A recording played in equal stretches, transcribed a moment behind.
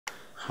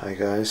Hi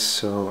guys,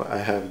 so I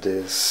have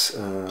this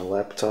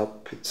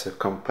laptop. It's a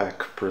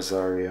Compaq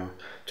Presario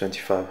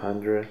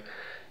 2500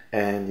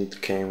 and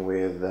it came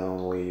with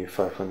only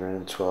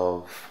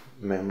 512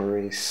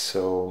 memories,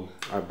 so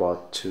I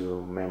bought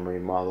two memory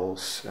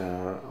models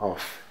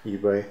off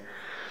eBay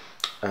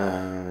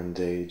and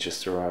they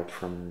just arrived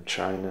from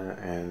China,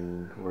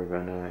 and we're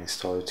gonna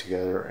install it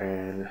together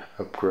and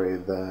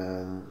upgrade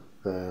the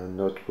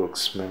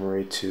notebook's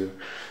memory to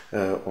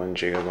 1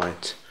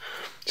 gigabyte.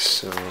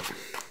 So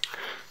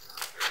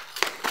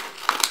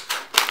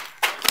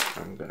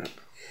I'm gonna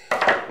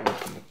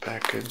open the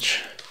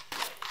package.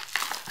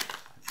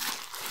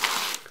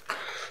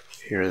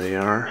 Here they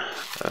are.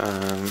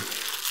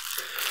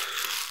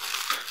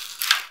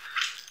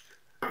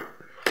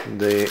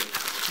 They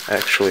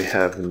actually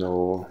have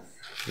no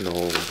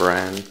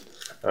brand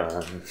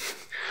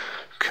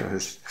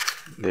because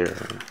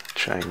they're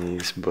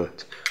Chinese,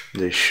 but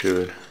they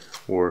should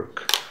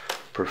work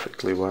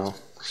perfectly well.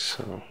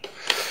 So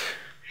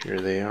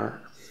here they are.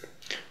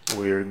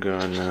 We're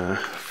gonna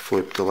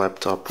flip the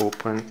laptop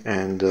open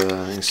and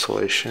the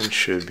installation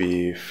should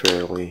be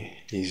fairly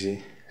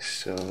easy.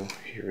 So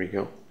here we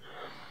go.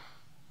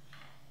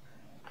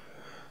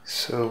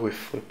 So we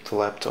flipped the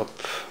laptop.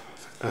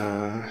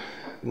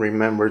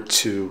 Remember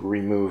to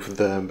remove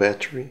the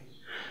battery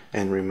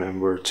and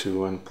remember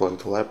to unplug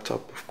the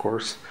laptop, of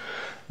course.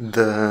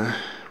 The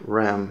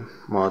RAM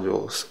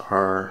modules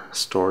are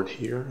stored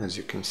here, as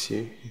you can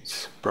see.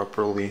 It's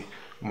properly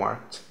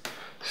marked.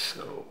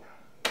 So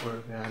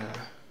we're gonna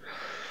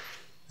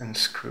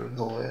unscrew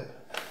the lid.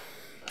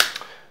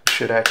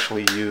 Should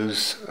actually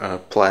use a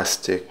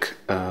plastic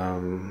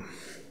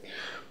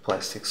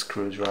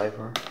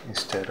screwdriver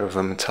instead of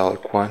a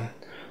metallic one,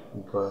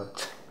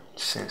 but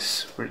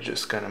since we're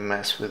just gonna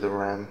mess with the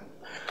RAM,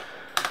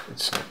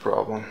 it's no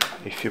problem.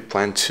 If you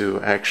plan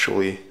to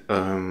actually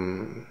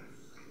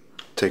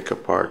take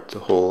apart the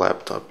whole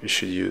laptop, you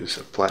should use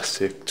a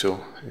plastic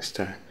tool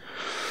instead.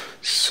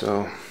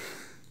 So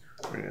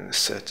we're gonna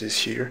set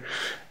this here,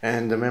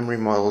 and the memory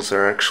models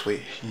are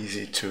actually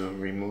easy to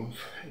remove.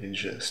 You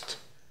just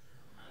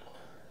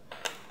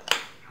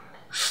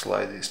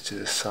slide this to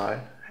the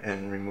side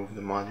and remove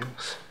the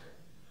modules.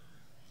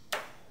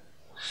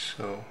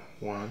 So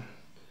one,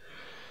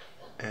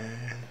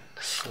 and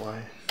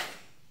slide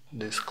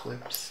these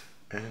clips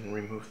and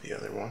remove the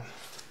other one.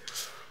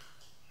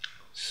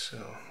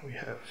 So we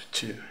have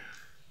two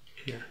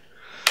here.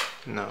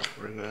 Now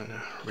we're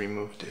gonna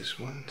remove these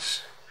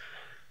ones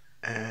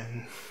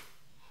and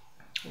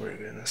we're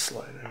gonna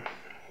slide them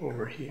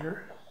over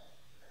here.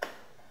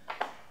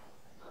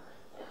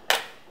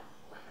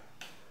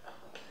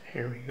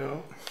 Here we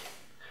go.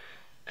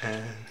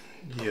 And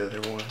the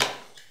other one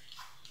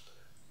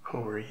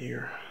over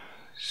here.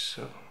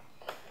 So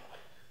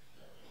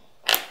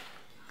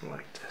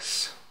like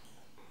this.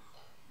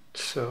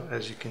 So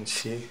as you can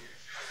see,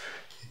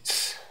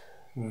 it's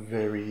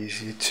very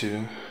easy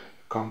to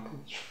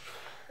accomplish.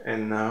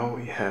 And now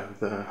we have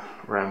the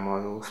RAM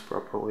modules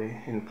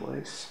properly in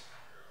place.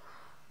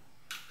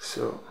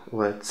 So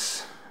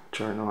let's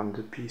turn on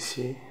the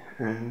PC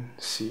and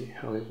see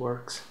how it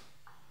works.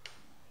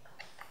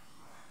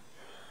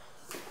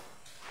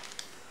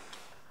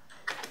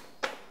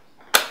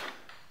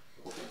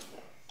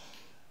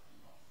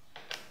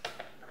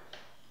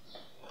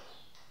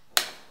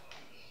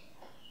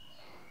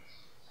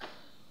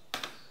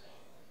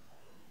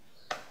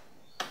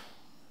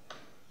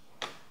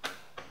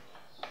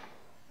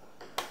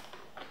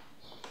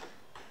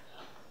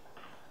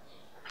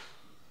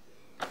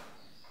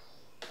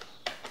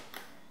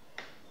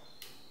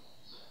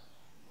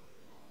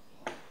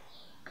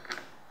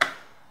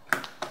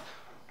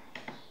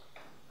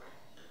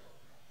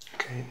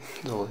 Okay,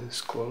 the lid is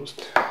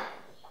closed.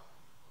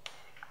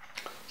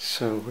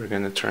 So we're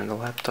gonna turn the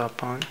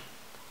laptop on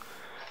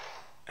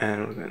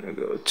and we're gonna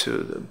go to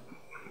the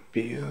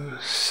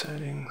BIOS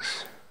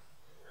settings,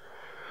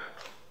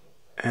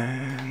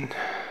 and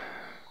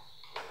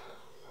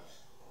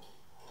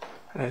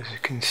as you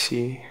can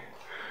see, it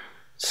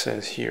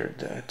says here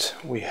that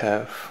we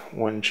have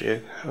 1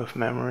 gig of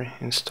memory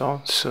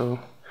installed, so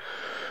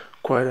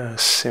quite a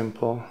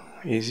simple,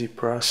 easy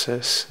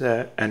process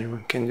that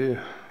anyone can do.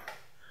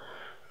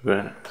 We're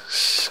gonna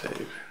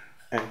save,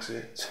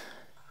 exit,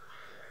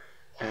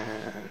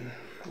 and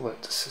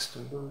let the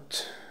system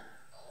boot.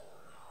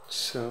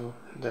 So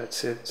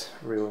that's it,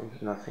 really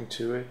nothing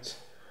to it.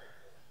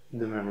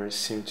 The memories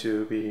seem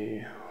to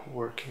be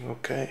working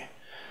okay,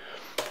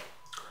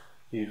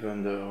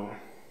 even though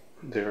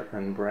they're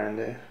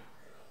unbranded.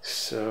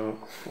 So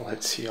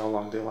let's see how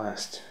long they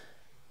last.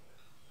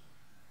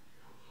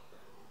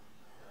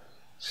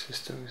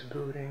 System is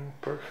booting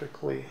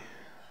perfectly.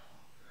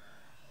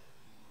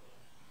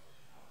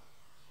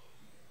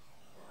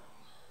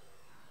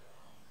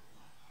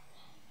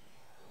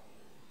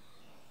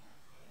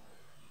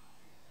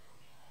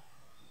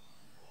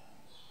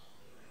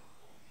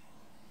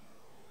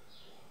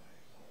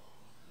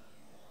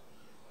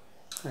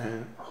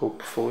 And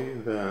hopefully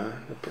the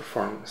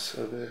performance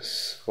of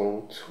this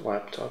old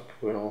laptop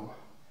will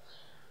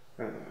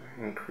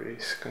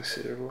increase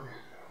considerably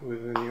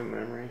with the new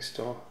memory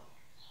install.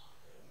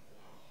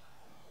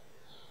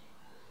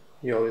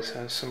 He always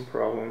has some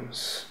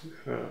problems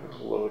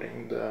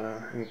loading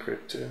the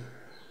encrypted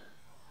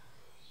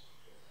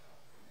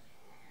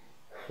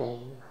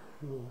folder.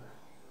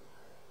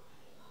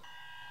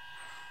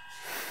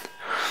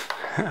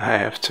 I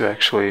have to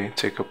actually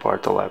take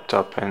apart the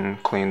laptop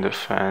and clean the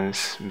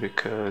fans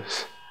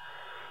because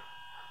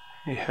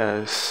it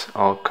has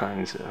all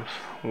kinds of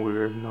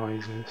weird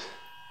noises.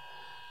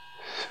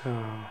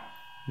 So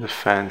the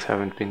fans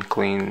haven't been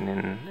cleaned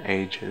in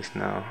ages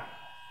now.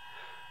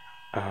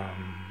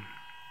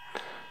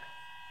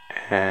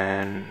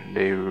 And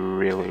they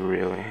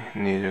really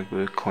need a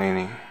good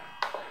cleaning.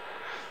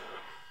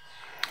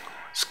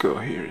 Let's go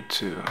here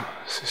to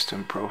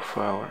System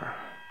Profiler.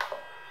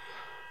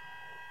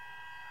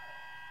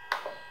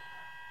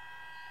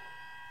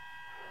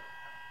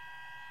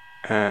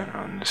 And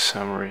on the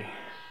summary,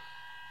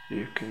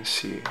 you can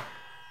see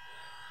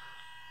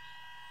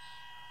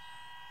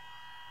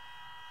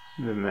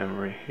the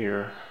memory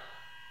here.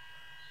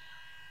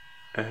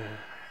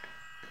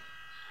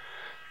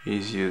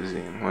 He's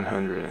using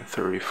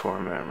 134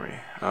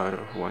 memory out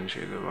of 1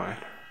 GB.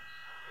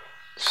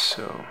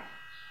 So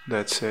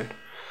that's it.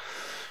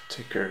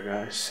 Take care,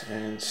 guys,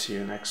 and see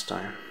you next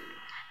time.